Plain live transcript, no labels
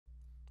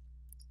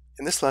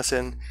In this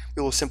lesson,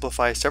 we will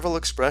simplify several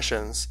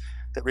expressions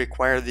that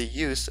require the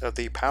use of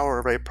the power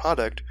of a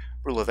product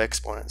rule of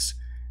exponents,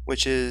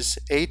 which is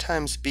a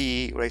times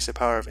b raised to the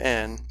power of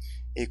n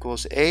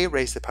equals a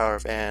raised to the power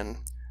of n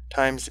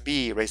times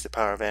b raised to the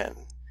power of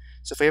n.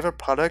 So if we have a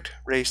product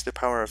raised to the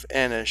power of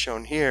n as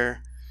shown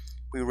here,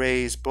 we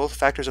raise both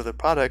factors of the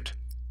product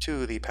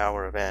to the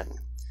power of n.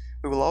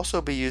 We will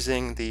also be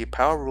using the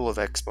power rule of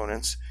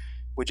exponents,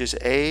 which is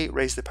a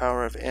raised to the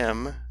power of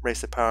m raised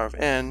to the power of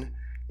n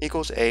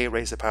equals a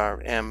raised to the power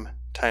of m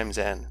times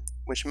n,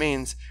 which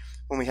means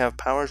when we have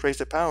powers raised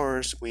to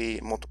powers, we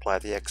multiply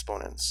the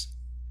exponents.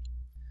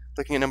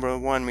 Looking at number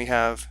 1, we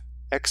have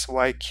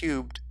xy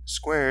cubed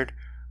squared,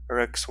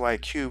 or xy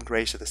cubed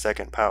raised to the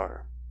second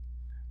power.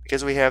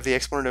 Because we have the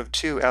exponent of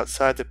 2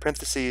 outside the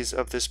parentheses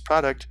of this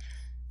product,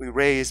 we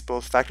raise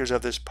both factors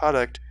of this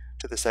product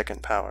to the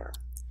second power.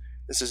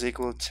 This is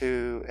equal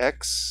to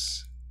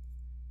x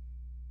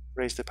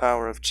raised to the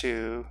power of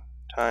 2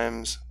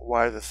 times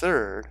y to the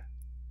third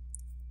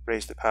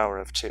raised to the power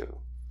of 2.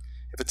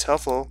 If it's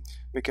helpful,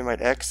 we can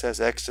write x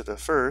as x to the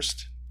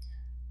first,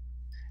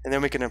 and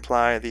then we can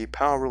apply the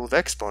power rule of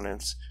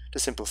exponents to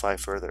simplify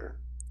further.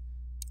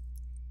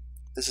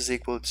 This is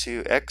equal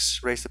to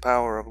x raised to the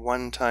power of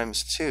 1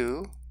 times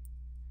 2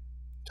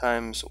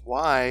 times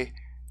y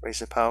raised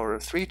to the power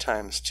of 3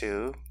 times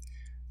 2.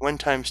 1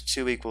 times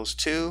 2 equals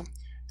 2,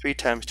 3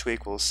 times 2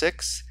 equals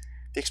 6.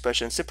 The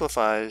expression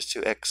simplifies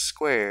to x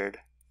squared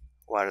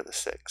y to the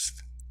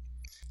sixth.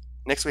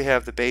 Next we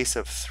have the base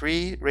of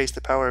 3 raised to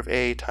the power of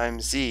a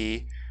times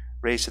z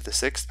raised to the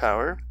sixth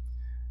power.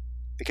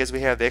 Because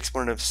we have the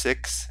exponent of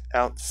 6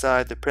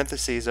 outside the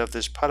parentheses of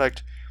this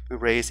product, we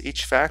raise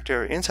each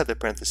factor inside the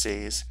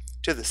parentheses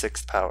to the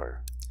sixth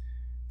power.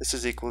 This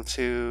is equal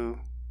to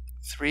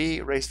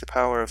 3 raised to the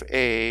power of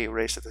a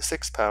raised to the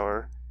sixth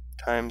power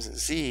times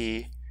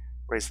z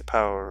raised to the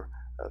power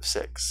of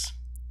 6.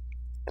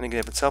 And again,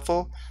 if it's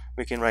helpful,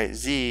 we can write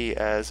z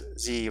as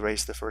z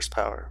raised to the first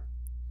power.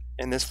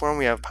 In this form,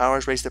 we have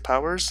powers raised to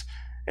powers,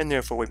 and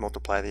therefore we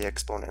multiply the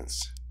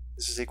exponents.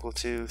 This is equal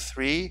to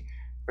 3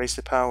 raised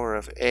to the power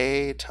of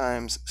a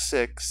times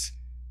 6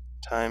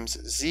 times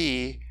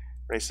z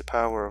raised to the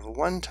power of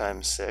 1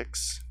 times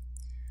 6.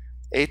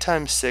 A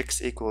times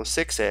 6 equals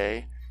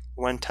 6a,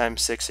 1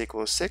 times 6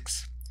 equals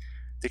 6.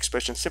 The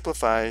expression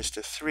simplifies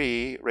to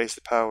 3 raised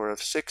to the power of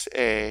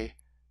 6a,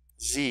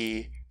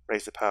 z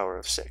raised to the power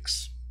of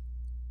 6.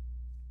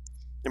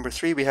 Number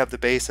 3, we have the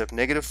base of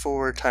negative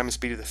 4 times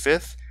b to the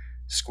fifth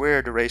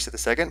squared raised to the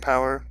second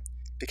power.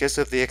 Because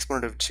of the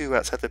exponent of 2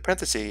 outside the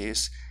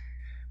parentheses,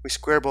 we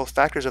square both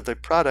factors of the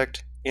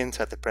product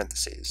inside the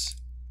parentheses.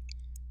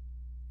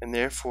 And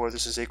therefore,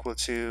 this is equal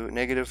to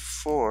negative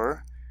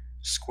 4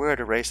 squared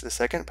raised to the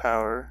second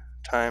power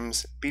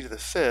times b to the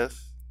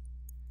fifth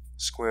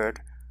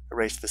squared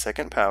raised to the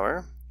second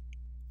power.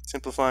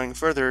 Simplifying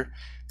further,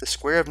 the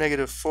square of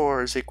negative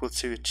 4 is equal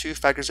to 2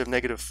 factors of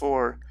negative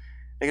 4.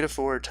 Negative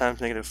 4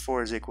 times negative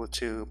 4 is equal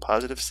to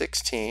positive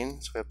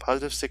 16. So we have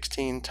positive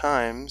 16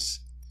 times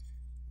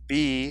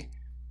b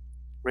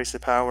raised to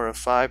the power of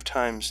 5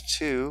 times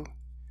 2.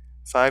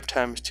 5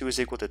 times 2 is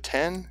equal to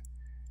 10.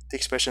 The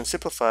expression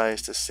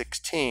simplifies to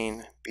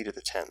 16 b to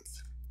the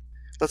 10th.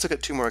 Let's look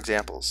at 2 more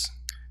examples.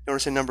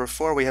 Notice in number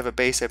 4 we have a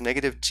base of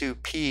negative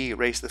 2p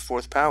raised to the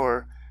fourth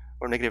power,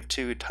 or negative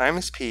 2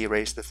 times p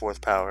raised to the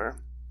fourth power.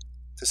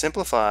 To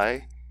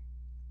simplify,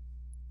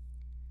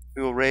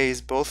 we will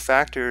raise both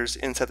factors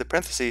inside the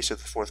parentheses to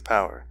the fourth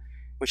power,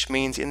 which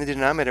means in the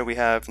denominator we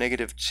have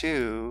negative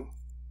 2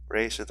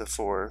 raised to the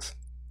fourth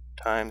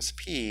times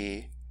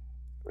p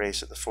raised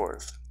to the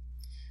fourth.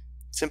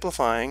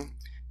 Simplifying,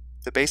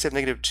 the base of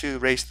negative 2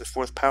 raised to the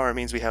fourth power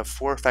means we have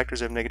 4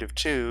 factors of negative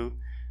 2,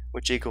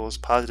 which equals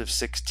positive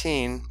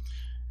 16,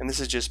 and this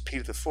is just p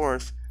to the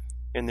fourth,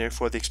 and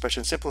therefore the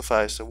expression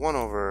simplifies to 1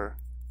 over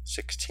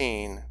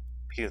 16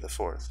 p to the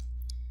fourth.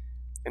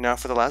 And now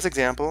for the last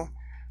example,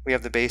 we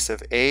have the base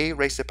of a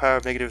raised to the power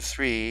of negative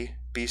 3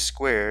 b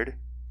squared,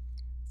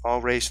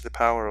 all raised to the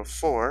power of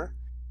 4.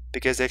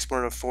 Because the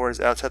exponent of 4 is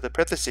outside the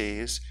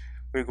parentheses,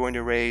 we're going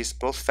to raise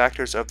both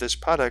factors of this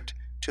product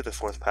to the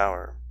fourth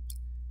power.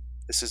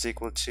 This is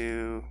equal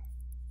to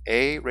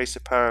a raised to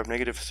the power of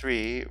negative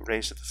 3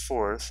 raised to the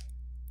fourth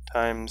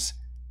times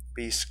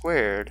b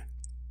squared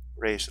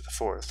raised to the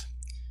fourth.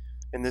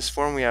 In this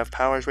form, we have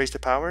powers raised to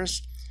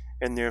powers,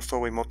 and therefore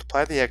we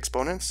multiply the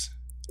exponents.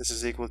 This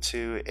is equal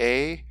to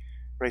a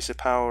raised to the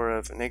power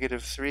of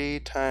negative 3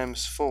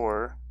 times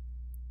 4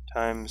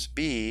 times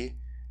b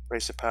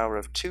raised to the power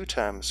of 2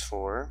 times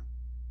 4.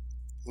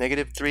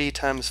 Negative 3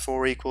 times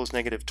 4 equals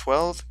negative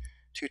 12.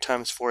 2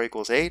 times 4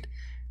 equals 8.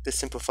 This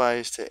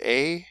simplifies to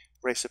a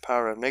raised to the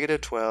power of negative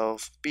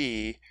 12,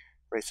 b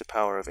raised to the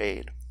power of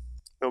 8.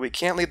 But we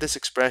can't leave this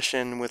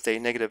expression with a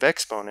negative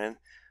exponent,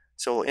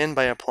 so we'll end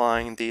by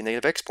applying the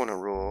negative exponent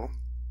rule,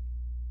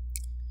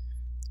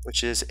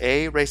 which is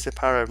a raised to the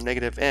power of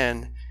negative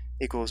n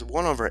equals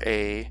 1 over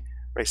a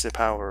raised to the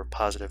power of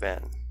positive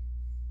n.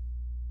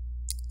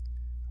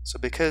 So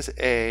because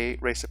a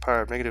raised to the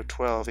power of negative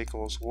 12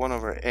 equals 1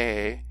 over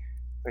a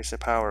raised to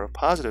the power of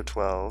positive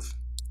 12,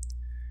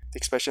 the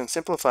expression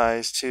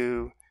simplifies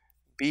to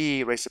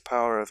b raised to the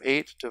power of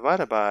 8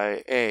 divided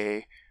by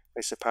a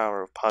raised to the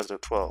power of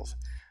positive 12.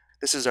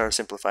 This is our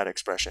simplified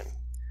expression.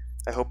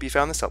 I hope you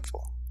found this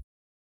helpful.